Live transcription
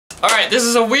Alright, this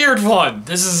is a weird one.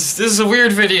 This is a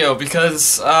weird video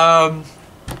because we're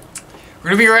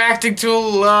gonna be reacting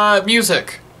to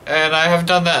music, and I haven't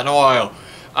done that in a while.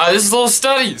 This is little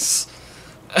studies.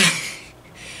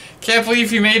 Can't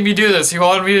believe he made me do this. He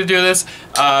wanted me to do this.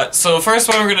 So the first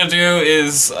one we're gonna do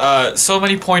is so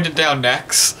many pointed down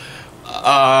necks.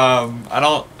 I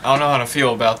don't know how to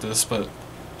feel about this, but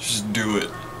just do it.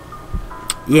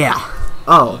 Yeah.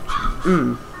 Oh.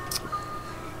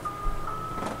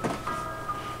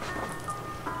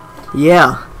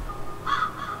 Yeah.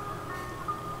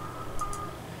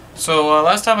 So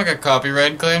last time I got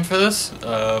copyright claimed for this,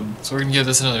 so we're gonna give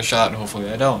this another shot, and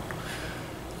hopefully I don't.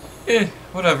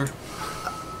 Whatever.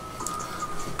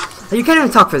 You can't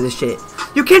even talk for this shit.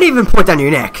 You can't even point down your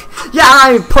neck. Yeah,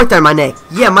 I point down my neck.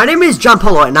 Yeah, my name is John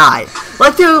Polo and I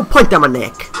like to point down my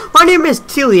neck. My name is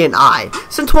Tilly and I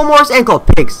send 12 more ankle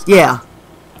pics. Yeah.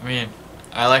 I mean,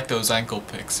 I like those ankle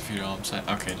pics, if you know what I'm saying.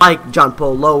 Okay. Like John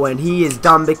Polo, and he is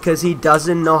dumb because he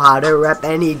doesn't know how to rap,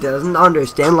 and he doesn't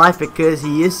understand life because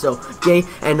he is so gay.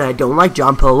 And I don't like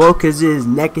John Polo because his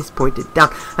neck is pointed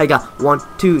down. I got 1,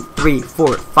 2, 3,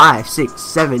 4, 5, 6,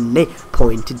 7, 8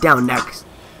 pointed down necks.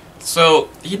 So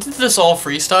he did this all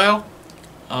freestyle,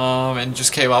 and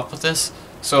just came up with this.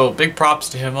 So big props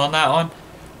to him on that one.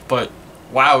 But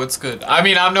wow, it's good. I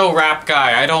mean, I'm no rap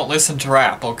guy. I don't listen to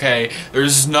rap, okay?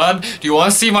 There's none. Do you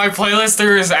want to see my playlist?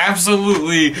 There is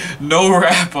absolutely no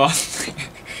rap on there.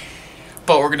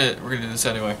 But we're gonna do this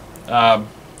anyway.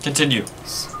 Continue.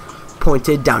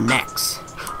 Pointed down necks.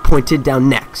 Pointed down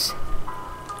necks.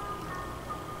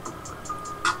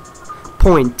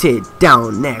 Pointed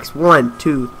down necks. 1,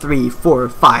 2, 3, 4,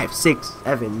 5, 6,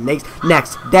 7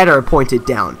 necks that are pointed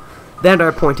down. That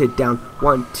are pointed down.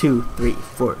 1, 2, 3,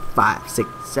 4, 5, 6,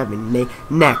 7, 8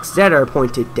 necks that are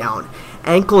pointed down.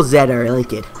 Ankles that are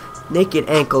naked. Naked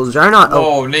ankles are not.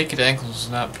 Oh, naked ankles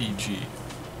is not PG.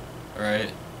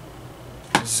 Alright?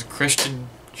 This is a Christian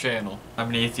channel. I'm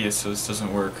an atheist, so this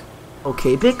doesn't work.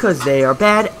 Okay, because they are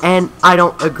bad, and I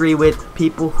don't agree with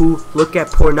people who look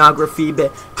at pornography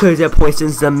because it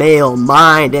poisons the male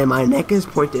mind, and my neck is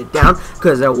pointed down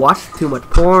because I watch too much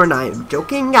porn. I'm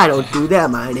joking, I don't do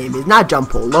that. My name is not John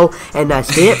Polo, and I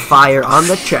stay at fire on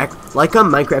the track like a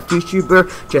Minecraft YouTuber.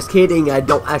 Just kidding, I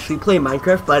don't actually play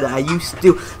Minecraft, but I used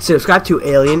to. Subscribe to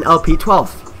Alien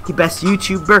LP12. The best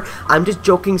YouTuber. I'm just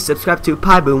joking. Subscribe to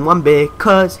PieBoom1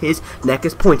 because his neck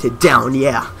is pointed down.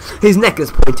 Yeah, his neck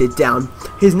is pointed down.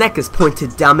 His neck is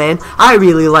pointed down, man. I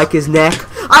really like his neck.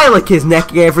 I like his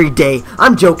neck every day.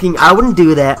 I'm joking. I wouldn't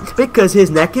do that because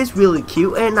his neck is really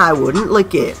cute and I wouldn't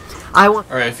lick it.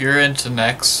 Alright, if you're into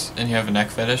necks and you have a neck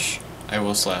fetish, I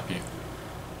will slap you.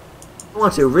 I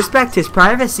want to respect his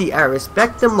privacy. I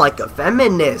respect him like a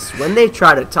feminist. When they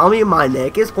try to tell me my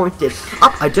neck is pointed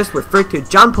up, I just refer to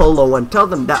John Polo and tell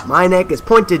them that my neck is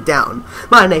pointed down.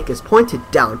 My neck is pointed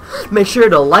down. Make sure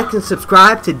to like and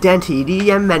subscribe to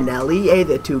DanTDM and LEA,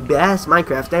 the two best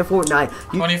Minecraft and Fortnite.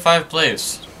 25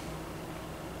 plays.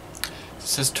 It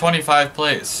says 25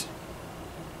 plays.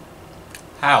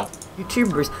 How?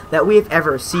 YouTubers that we have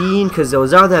ever seen, because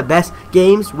those are the best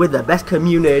games with the best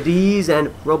communities, and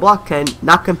Roblox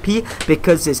cannot compete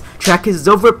because this track is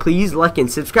over. Please like and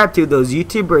subscribe to those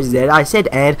YouTubers that I said,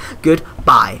 and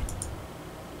goodbye.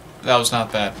 That was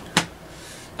not bad.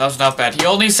 That was not bad. He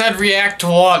only said react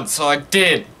once, so I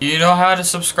did. You know how to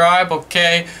subscribe,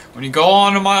 okay? When you go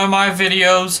on to my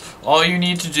videos, all you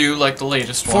need to do, like the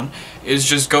latest one, is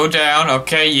just go down,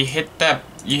 okay? You hit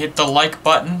the like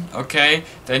button, okay?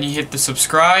 Then you hit the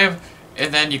subscribe,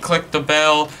 and then you click the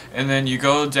bell, and then you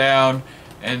go down,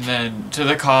 and then to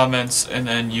the comments, and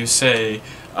then you say,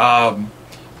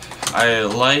 I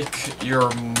like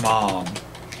your mom.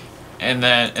 And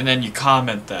then you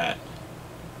comment that.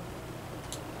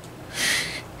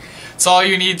 That's all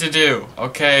you need to do,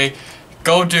 okay?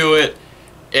 Go do it.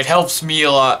 It helps me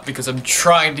a lot because I'm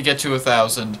trying to get to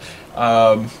 1,000.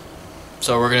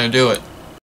 So we're gonna do it.